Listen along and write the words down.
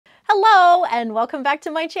Hello and welcome back to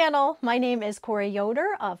my channel. My name is Corey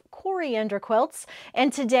Yoder of Coriander Quilts,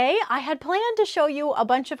 and today I had planned to show you a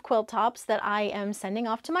bunch of quilt tops that I am sending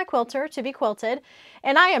off to my quilter to be quilted,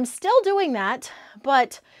 and I am still doing that,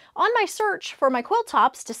 but on my search for my quilt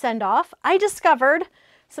tops to send off, I discovered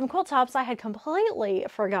some quilt tops I had completely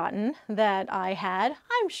forgotten that I had.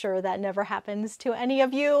 I'm sure that never happens to any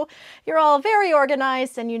of you. You're all very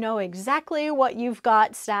organized and you know exactly what you've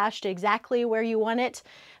got stashed, exactly where you want it.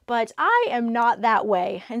 But I am not that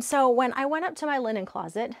way. And so when I went up to my linen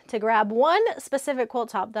closet to grab one specific quilt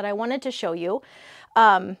top that I wanted to show you,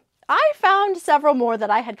 I found several more that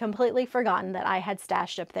I had completely forgotten that I had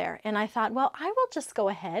stashed up there. And I thought, well, I will just go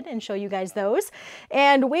ahead and show you guys those,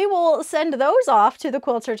 and we will send those off to the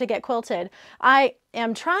quilter to get quilted. I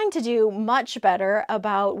am trying to do much better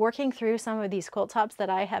about working through some of these quilt tops that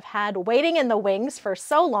I have had waiting in the wings for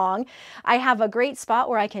so long. I have a great spot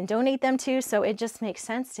where I can donate them to, so it just makes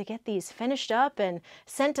sense to get these finished up and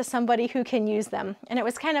sent to somebody who can use them. And it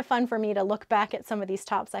was kind of fun for me to look back at some of these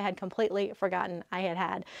tops I had completely forgotten I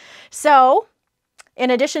had. So in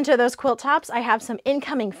addition to those quilt tops, I have some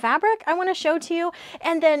incoming fabric I want to show to you.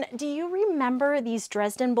 And then, do you remember these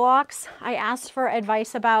Dresden blocks I asked for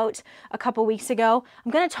advice about a couple weeks ago?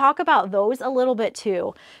 I'm going to talk about those a little bit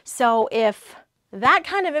too. So if that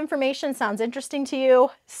kind of information sounds interesting to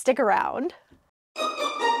you, stick around.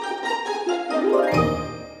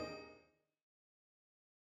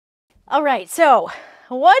 All right, so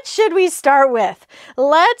what should we start with?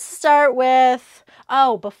 Let's start with,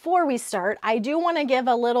 before we start, I do want to give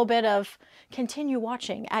a little bit of continue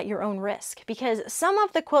watching at your own risk, because some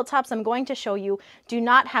of the quilt tops I'm going to show you do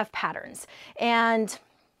not have patterns, and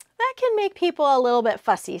that can make people a little bit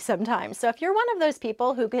fussy sometimes. So if you're one of those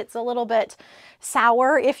people who gets a little bit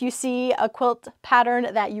sour if you see a quilt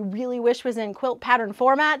pattern that you really wish was in quilt pattern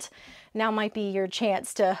format, now might be your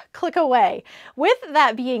chance to click away. With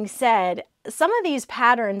that being said, some of these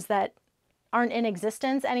patterns that aren't in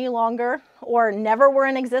existence any longer or never were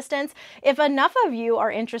in existence, if enough of you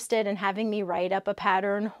are interested in having me write up a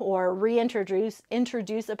pattern or introduce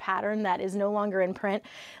a pattern that is no longer in print,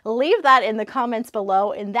 leave that in the comments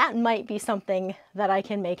below, and that might be something that I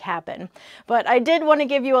can make happen. But I did want to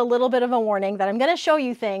give you a little bit of a warning that I'm going to show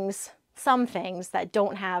you some things that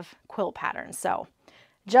don't have quilt patterns. So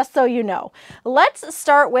just so you know, let's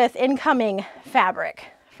start with incoming fabric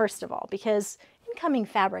first of all, because incoming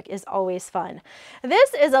fabric is always fun.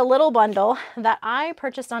 This is a little bundle that I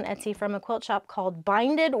purchased on Etsy from a quilt shop called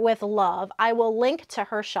Binded with Love. I will link to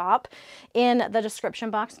her shop in the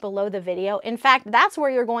description box below the video. In fact, that's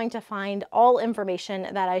where you're going to find all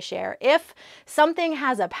information that I share. If something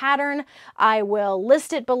has a pattern, I will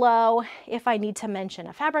list it below. If I need to mention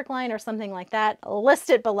a fabric line or something like that, I'll list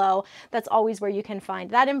it below. That's always where you can find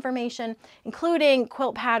that information, including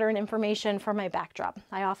quilt pattern information for my backdrop.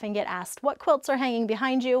 I often get asked what quilts are hanging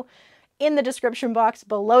behind you. In the description box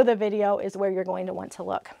below the video is where you're going to want to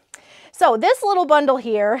look. So this little bundle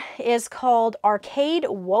here is called Arcade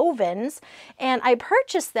Wovens, and I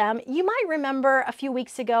purchased them. You might remember a few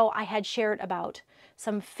weeks ago I had shared about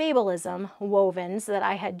some Fabulism wovens that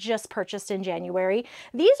I had just purchased in January.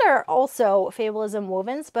 These are also Fabulism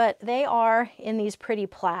wovens, but they are in these pretty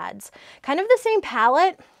plaids. Kind of the same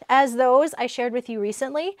palette as those I shared with you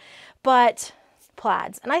recently, but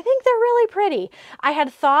plaids, and I think they're really pretty. I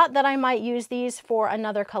had thought that I might use these for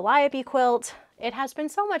another calliope quilt. It has been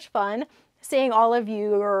so much fun seeing all of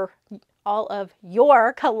your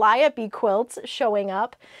calliope quilts showing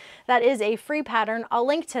up. That is a free pattern. I'll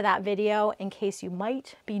link to that video in case you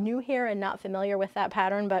might be new here and not familiar with that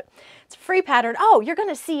pattern, but it's a free pattern. Oh, you're going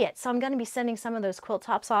to see it. So I'm going to be sending some of those quilt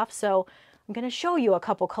tops off. So I'm going to show you a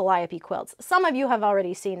couple calliope quilts. Some of you have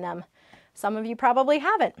already seen them. Some of you probably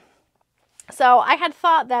haven't. So I had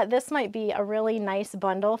thought that this might be a really nice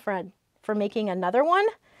bundle for making another one.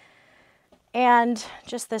 And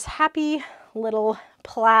just this happy little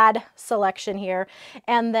plaid selection here.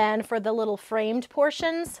 And then for the little framed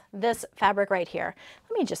portions, this fabric right here.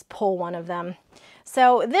 Let me just pull one of them.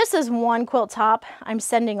 So this is one quilt top I'm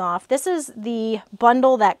sending off. This is the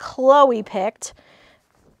bundle that Chloe picked.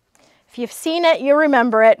 If you've seen it, you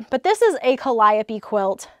remember it. But this is a calliope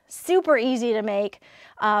quilt. Super easy to make.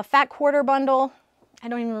 Fat quarter bundle. I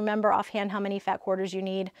don't even remember offhand how many fat quarters you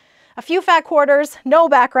need. A few fat quarters, no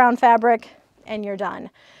background fabric, and you're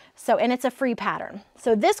done. So, and it's a free pattern.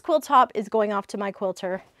 So this quilt top is going off to my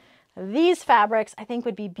quilter. These fabrics I think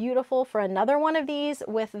would be beautiful for another one of these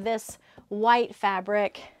with this white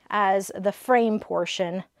fabric as the frame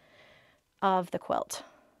portion of the quilt.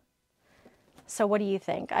 So what do you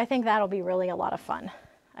think? I think that'll be really a lot of fun.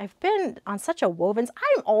 I've been on such a wovens.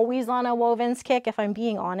 I'm always on a wovens kick, if I'm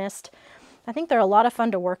being honest. I think they're a lot of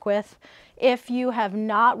fun to work with. If you have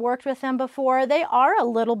not worked with them before, they are a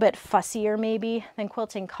little bit fussier maybe than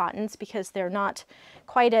quilting cottons because they're not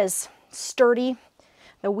quite as sturdy.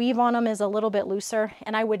 The weave on them is a little bit looser,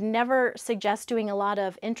 and I would never suggest doing a lot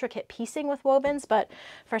of intricate piecing with wovens, but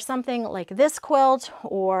for something like this quilt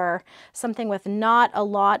or something with not a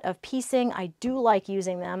lot of piecing, I do like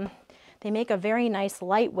using them. They make a very nice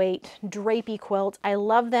lightweight drapey quilt. I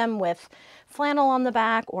love them with flannel on the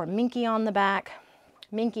back or minky on the back.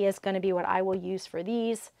 Minky is going to be what I will use for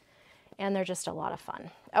these, and they're just a lot of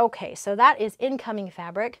fun. Okay, so that is incoming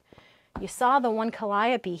fabric. You saw the one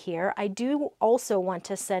calliope here. I do also want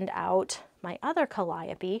to send out my other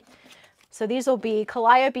calliope. So these will be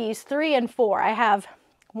calliopes 3 and 4. I have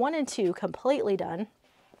 1 and 2 completely done.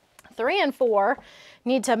 3 and 4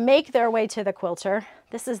 need to make their way to the quilter.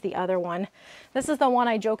 This is the other one. This is the one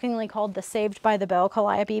I jokingly called the Saved by the Bell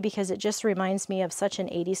calliope because it just reminds me of such an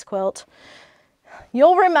 80s quilt.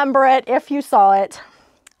 You'll remember it if you saw it.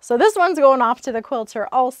 So this one's going off to the quilter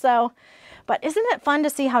also. But isn't it fun to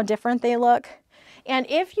see how different they look? And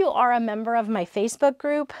if you are a member of my Facebook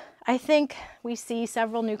group, I think we see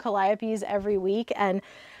several new calliopes every week, and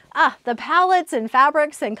the palettes and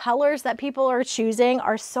fabrics and colors that people are choosing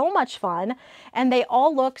are so much fun, and they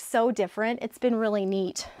all look so different. It's been really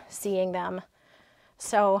neat seeing them.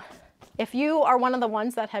 So if you are one of the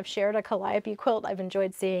ones that have shared a calliope quilt, I've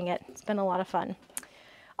enjoyed seeing it. It's been a lot of fun.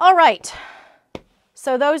 All right,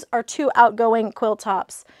 so those are 2 outgoing quilt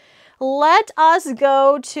tops. Let us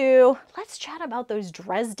go to, let's chat about those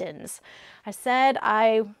Dresdens. Did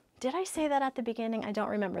I say that at the beginning? I don't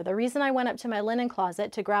remember. The reason I went up to my linen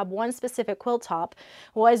closet to grab one specific quilt top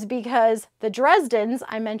was because the Dresdens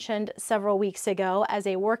I mentioned several weeks ago as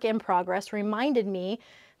a work in progress reminded me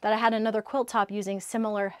that I had another quilt top using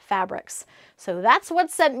similar fabrics. So that's what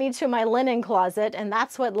sent me to my linen closet, and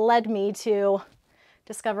that's what led me to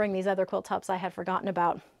discovering these other quilt tops I had forgotten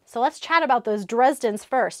about. So let's chat about those Dresdens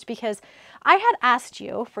first, because I had asked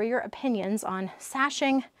you for your opinions on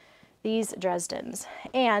sashing these Dresdens.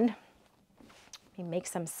 And let me make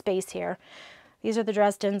some space here. These are the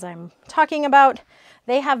Dresdens I'm talking about.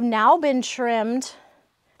 They have now been trimmed,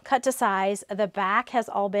 cut to size. The back has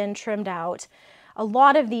all been trimmed out. A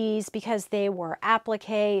lot of these, because they were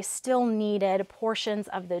applique, still needed portions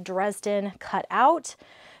of the Dresden cut out.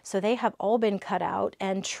 So they have all been cut out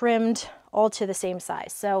and trimmed all to the same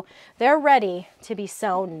size. So they're ready to be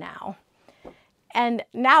sewn now. And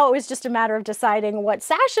now it was just a matter of deciding what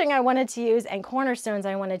sashing I wanted to use and cornerstones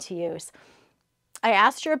I wanted to use. I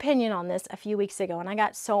asked your opinion on this a few weeks ago, and I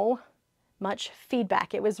got so much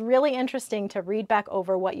feedback. It was really interesting to read back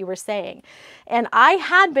over what you were saying. And I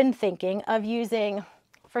had been thinking of using,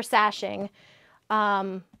 for sashing,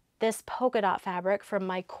 this polka dot fabric from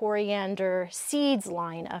my Coriander Seeds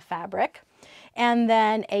line of fabric, and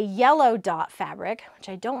then a yellow dot fabric, which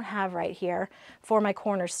I don't have right here, for my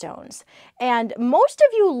cornerstones. And most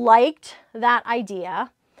of you liked that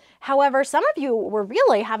idea. However, some of you were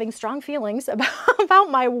really having strong feelings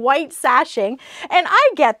about my white sashing, and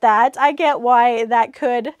I get that. I get why that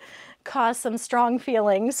could cause some strong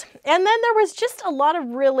feelings. And then there was just a lot of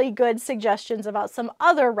really good suggestions about some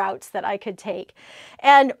other routes that I could take.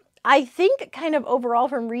 And I think kind of overall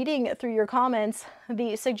from reading through your comments,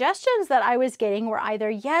 the suggestions that I was getting were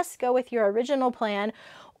either, yes, go with your original plan,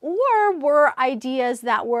 or were ideas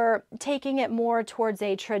that were taking it more towards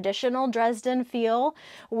a traditional Dresden feel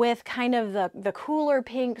with kind of the cooler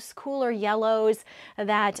pinks, cooler yellows,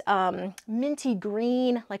 that minty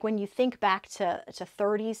green, like when you think back to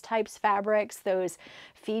 30s types fabrics, those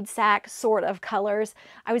feed sack sort of colors.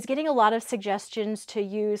 I was getting a lot of suggestions to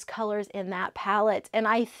use colors in that palette. And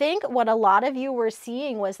I think what a lot of you were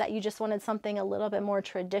seeing was that you just wanted something a little bit more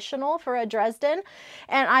traditional for a Dresden.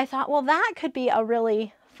 And I thought, well, that could be a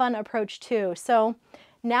really fun approach too. So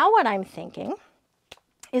now what I'm thinking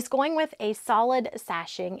is going with a solid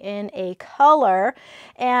sashing in a color.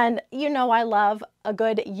 And you know I love a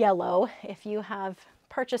good yellow. If you have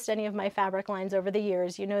purchased any of my fabric lines over the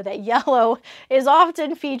years, you know that yellow is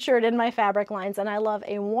often featured in my fabric lines, and I love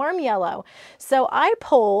a warm yellow. So I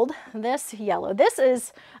pulled this yellow. This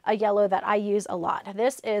is a yellow that I use a lot.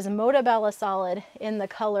 This is Motabella Solid in the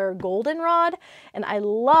color Goldenrod, and I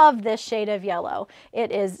love this shade of yellow.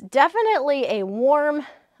 It is definitely a warm,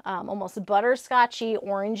 almost butterscotchy,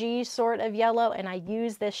 orangey sort of yellow, and I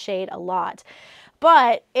use this shade a lot.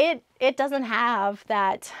 But it doesn't have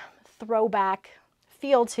that throwback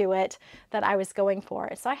feel to it that I was going for.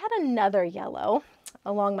 So I had another yellow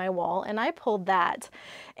along my wall, and I pulled that.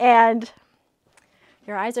 And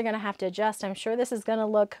Your eyes are going to have to adjust. I'm sure this is going to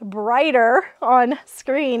look brighter on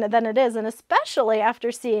screen than it is, and especially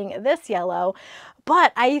after seeing this yellow.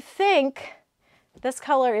 But I think this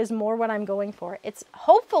color is more what I'm going for. It's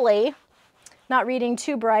hopefully not reading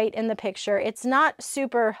too bright in the picture. It's not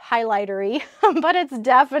super highlightery, but it's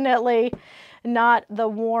definitely not the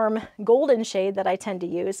warm golden shade that I tend to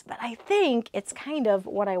use. But I think it's kind of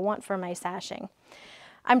what I want for my sashing.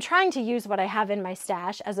 I'm trying to use what I have in my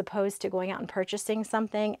stash as opposed to going out and purchasing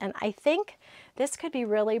something. And I think this could be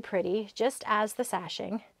really pretty just as the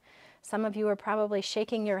sashing. Some of you are probably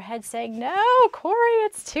shaking your head saying, no, Corey,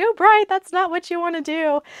 it's too bright. That's not what you want to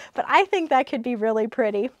do. But I think that could be really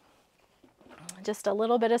pretty. Just a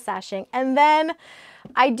little bit of sashing. And then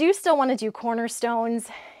I do still want to do cornerstones.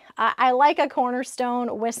 I like a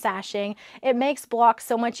cornerstone with sashing. It makes blocks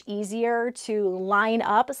so much easier to line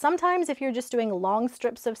up. Sometimes if you're just doing long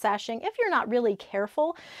strips of sashing, if you're not really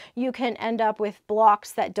careful, you can end up with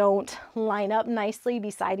blocks that don't line up nicely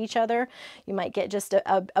beside each other. You might get just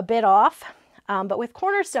a bit off. But with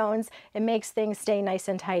cornerstones, it makes things stay nice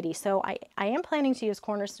and tidy. So I am planning to use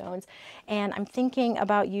cornerstones, and I'm thinking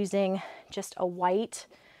about using just a white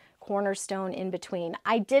cornerstone in between.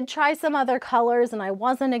 I did try some other colors and I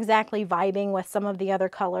wasn't exactly vibing with some of the other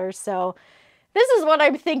colors. So this is what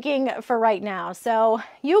I'm thinking for right now. So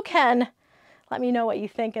you can let me know what you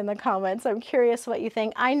think in the comments. I'm curious what you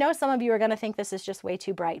think. I know some of you are going to think this is just way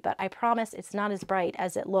too bright, but I promise it's not as bright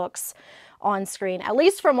as it looks on screen. At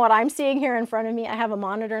least from what I'm seeing here in front of me. I have a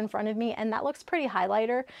monitor in front of me and that looks pretty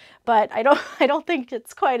highlighter, but I don't think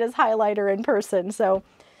it's quite as highlighter in person. So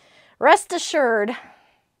rest assured,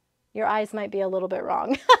 your eyes might be a little bit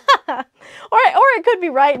wrong. or it could be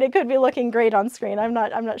right and it could be looking great on screen. I'm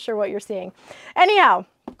not sure what you're seeing. Anyhow,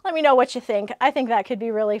 let me know what you think. I think that could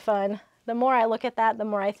be really fun. The more I look at that, the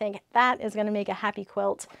more I think that is going to make a happy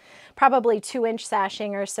quilt. Probably 2-inch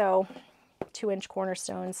sashing or so, 2-inch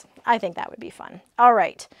cornerstones. I think that would be fun. All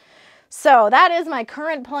right. So that is my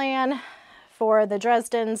current plan for the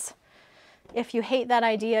Dresdens. If you hate that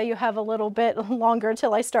idea, you have a little bit longer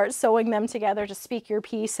till I start sewing them together to speak your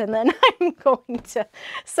piece, and then I'm going to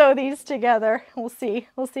sew these together. We'll see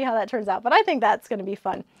how that turns out, but I think that's going to be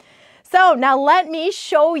fun. So now let me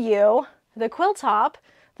show you the quilt top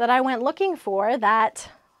that I went looking for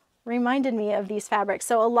that reminded me of these fabrics.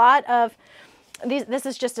 So a lot of these, this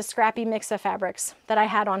is just a scrappy mix of fabrics that I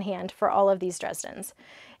had on hand for all of these Dresdens.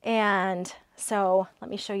 And so let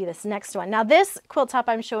me show you this next one. Now this quilt top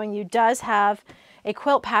I'm showing you does have a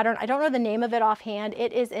quilt pattern. I don't know the name of it offhand.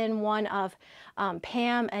 It is in one of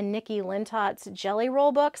Pam and Nikki Lintot's Jelly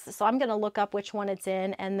Roll books. So I'm going to look up which one it's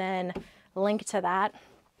in and then link to that.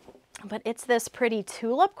 But it's this pretty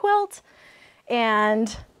tulip quilt.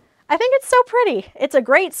 And I think it's so pretty. It's a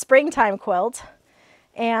great springtime quilt.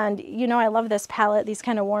 And you know I love this palette, these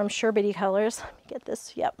kind of warm sherbety colors. Let me get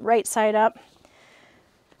this, yep, right side up.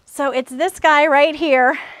 So it's this guy right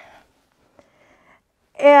here,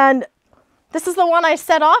 and this is the one I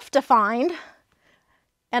set off to find,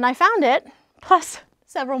 and I found it, plus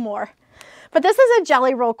several more. But this is a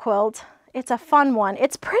Jelly Roll quilt. It's a fun one.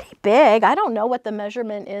 It's pretty big. I don't know what the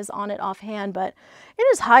measurement is on it offhand, but it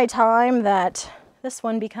is high time that this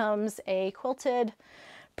one becomes a quilted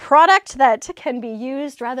product that can be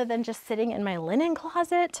used rather than just sitting in my linen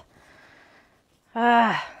closet.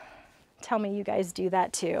 Tell me you guys do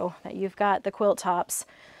that too, that you've got the quilt tops.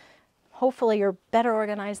 Hopefully you're better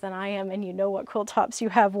organized than I am and you know what quilt tops you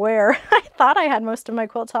have where. I thought I had most of my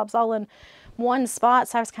quilt tops all in one spot,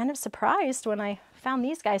 so I was kind of surprised when I found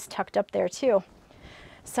these guys tucked up there too.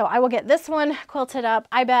 So I will get this one quilted up.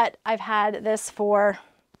 I bet I've had this for,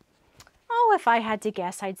 oh, if I had to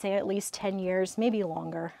guess, I'd say at least 10 years, maybe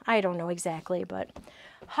longer. I don't know exactly, but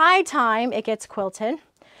high time it gets quilted.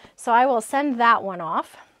 So I will send that one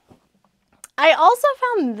off. I also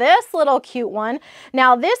found this little cute one.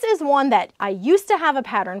 Now this is one that I used to have a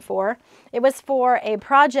pattern for. It was for a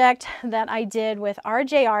project that I did with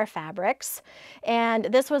RJR Fabrics, and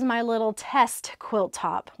this was my little test quilt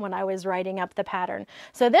top when I was writing up the pattern.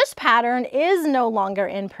 So this pattern is no longer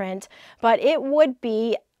in print, but it would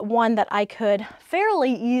be one that I could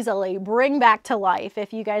fairly easily bring back to life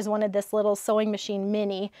if you guys wanted this little sewing machine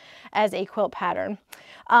mini as a quilt pattern.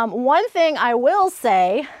 One thing I will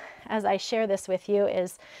say as I share this with you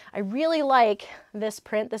is I really like this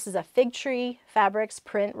print. This is a Fig Tree Fabrics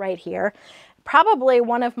print right here. Probably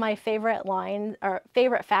one of my favorite lines or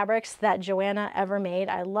favorite fabrics that Joanna ever made.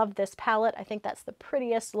 I love this palette. I think that's the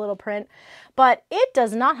prettiest little print, but it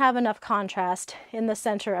does not have enough contrast in the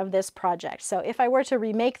center of this project. So if I were to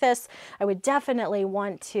remake this, I would definitely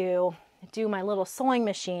want to do my little sewing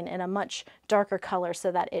machine in a much darker color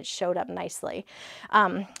so that it showed up nicely.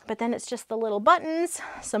 But then it's just the little buttons,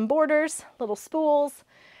 some borders, little spools,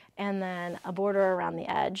 and then a border around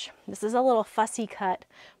the edge. This is a little fussy cut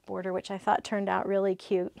border, which I thought turned out really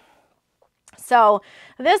cute. So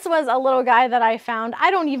this was a little guy that I found.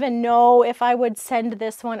 I don't even know if I would send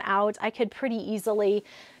this one out. I could pretty easily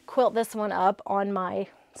quilt this one up on my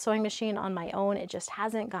sewing machine on my own. It just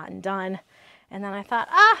hasn't gotten done. And then I thought,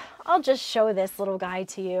 I'll just show this little guy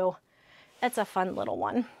to you. It's a fun little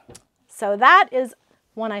one. So that is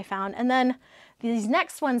one I found. And then these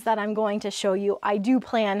next ones that I'm going to show you, I do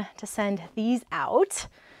plan to send these out.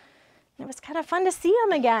 It was kind of fun to see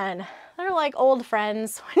them again. They're like old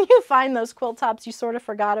friends. When you find those quilt tops you sort of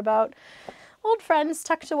forgot about. Old friends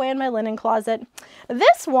tucked away in my linen closet.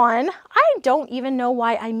 This one, I don't even know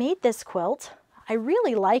why I made this quilt. I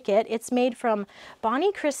really like it. It's made from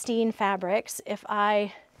Bonnie Christine fabrics, if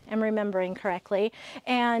I am remembering correctly.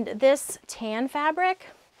 And this tan fabric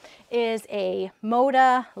is a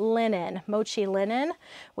Moda linen, mochi linen,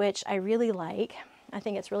 which I really like. I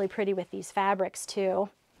think it's really pretty with these fabrics too.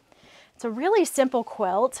 It's a really simple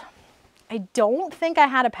quilt. I don't think I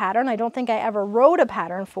had a pattern. I don't think I ever wrote a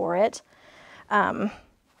pattern for it. And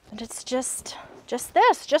it's just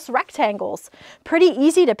rectangles. Pretty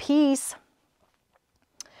easy to piece.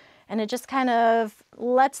 And it just kind of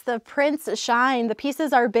lets the prints shine. The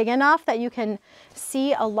pieces are big enough that you can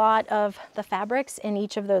see a lot of the fabrics in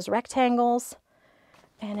each of those rectangles.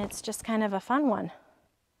 And it's just kind of a fun one.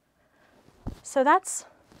 So that's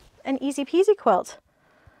an easy peasy quilt.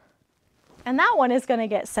 And that one is going to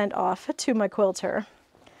get sent off to my quilter.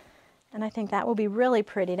 And I think that will be really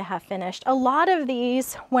pretty to have finished. A lot of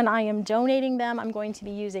these, when I am donating them, I'm going to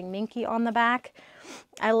be using Minky on the back.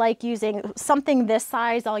 I like using something this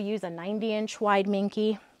size. I'll use a 90-inch wide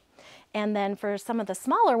Minky. And then for some of the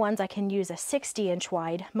smaller ones, I can use a 60-inch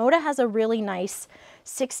wide. Moda has a really nice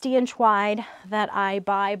 60-inch wide that I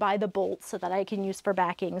buy by the bolt so that I can use for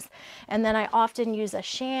backings. And then I often use a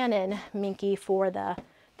Shannon Minky for the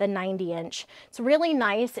 90-inch. It's really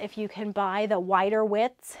nice if you can buy the wider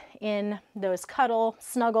widths in those cuddle,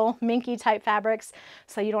 snuggle, Minky type fabrics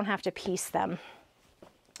so you don't have to piece them.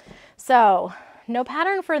 So no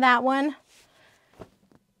pattern for that one.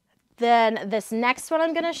 Then this next one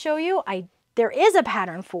I'm going to show you, there is a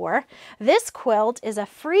pattern for. This quilt is a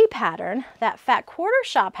free pattern that Fat Quarter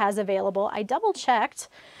Shop has available. I double checked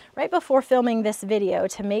right before filming this video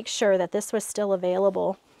to make sure that this was still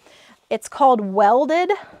available. It's called Welded,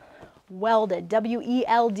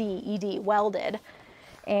 W-E-L-D-E-D, Welded.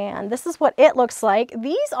 And this is what it looks like.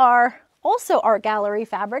 These are also art gallery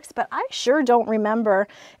fabrics, but I sure don't remember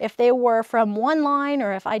if they were from one line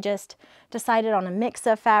or if I just decided on a mix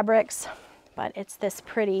of fabrics. But it's this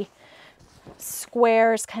pretty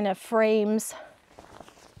squares kind of frames.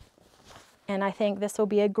 And I think this will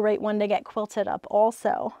be a great one to get quilted up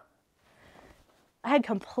also. I had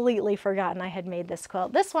completely forgotten I had made this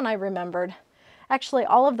quilt. This one I remembered. Actually,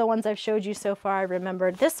 all of the ones I've showed you so far I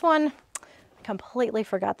remembered. This one, I completely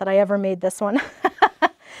forgot that I ever made this one.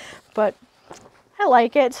 But I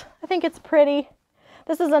like it. I think it's pretty.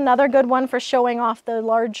 This is another good one for showing off the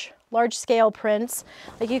large scale prints.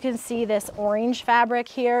 Like you can see this orange fabric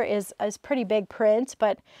here is pretty big print,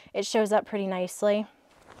 but it shows up pretty nicely.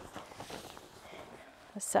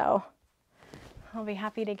 So I'll be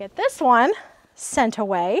happy to get this one sent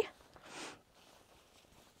away.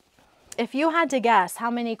 If you had to guess how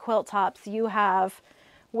many quilt tops you have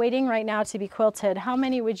waiting right now to be quilted, how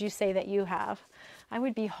many would you say that you have? I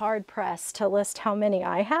would be hard pressed to list how many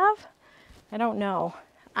I have. I don't know.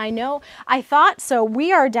 I thought, so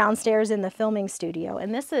we are downstairs in the filming studio,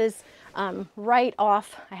 and this is right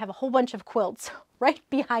off. I have a whole bunch of quilts right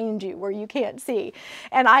behind you where you can't see.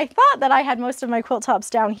 And I thought that I had most of my quilt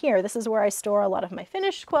tops down here. This is where I store a lot of my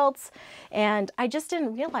finished quilts. And I just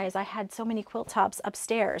didn't realize I had so many quilt tops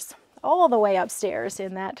upstairs, all the way upstairs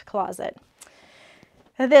in that closet.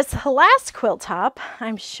 This last quilt top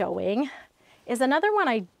I'm showing is another one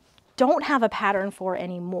I don't have a pattern for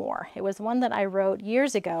anymore. It was one that I wrote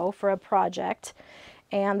years ago for a project,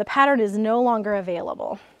 and the pattern is no longer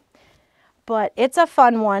available. But it's a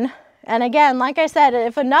fun one. And again, like I said,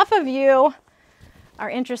 if enough of you are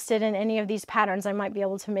interested in any of these patterns, I might be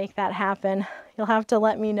able to make that happen. You'll have to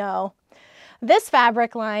let me know. This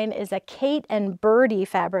fabric line is a Kate and Birdie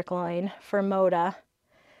fabric line for Moda.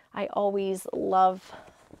 I always love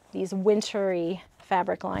these wintry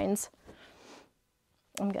fabric lines.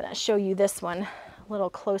 I'm going to show you this one a little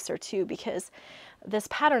closer too, because this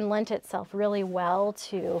pattern lent itself really well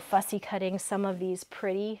to fussy cutting some of these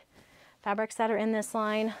pretty fabrics that are in this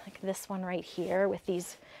line, like this one right here with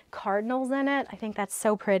these cardinals in it. I think that's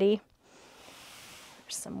so pretty.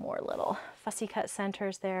 There's some more little fussy cut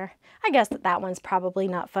centers there. I guess that one's probably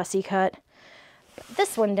not fussy cut. But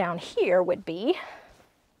this one down here would be.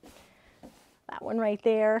 That one right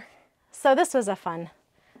there. So this was a fun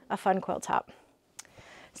quilt top.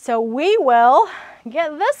 So we will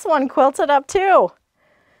get this one quilted up too.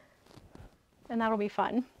 And that'll be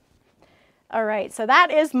fun. All right, so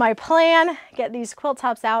that is my plan. Get these quilt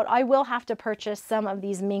tops out. I will have to purchase some of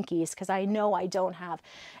these minkies because I know I don't have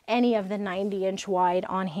any of the 90-inch wide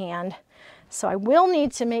on hand. So I will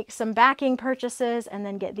need to make some backing purchases and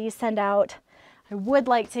then get these sent out. I would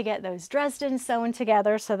like to get those Dresden sewn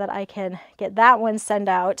together so that I can get that one sent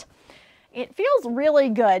out. It feels really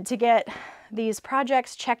good to get these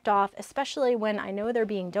projects checked off, especially when I know they're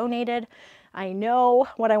being donated. I know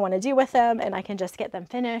what I want to do with them and I can just get them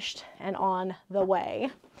finished and on the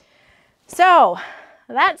way. So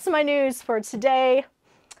that's my news for today.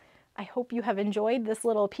 I hope you have enjoyed this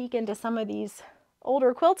little peek into some of these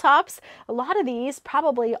older quilt tops. A lot of these,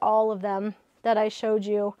 probably all of them that I showed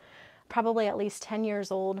you, probably at least 10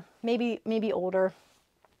 years old, maybe older.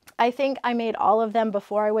 I think I made all of them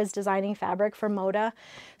before I was designing fabric for Moda.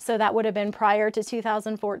 So that would have been prior to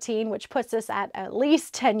 2014, which puts us at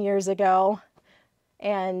least 10 years ago.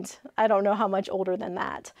 And I don't know how much older than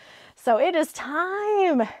that. So it is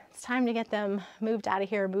time. It's time to get them moved out of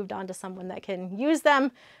here, moved on to someone that can use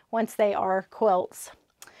them once they are quilts.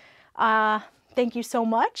 Thank you so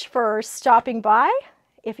much for stopping by.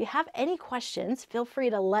 If you have any questions, feel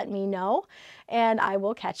free to let me know, and I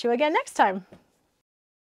will catch you again next time.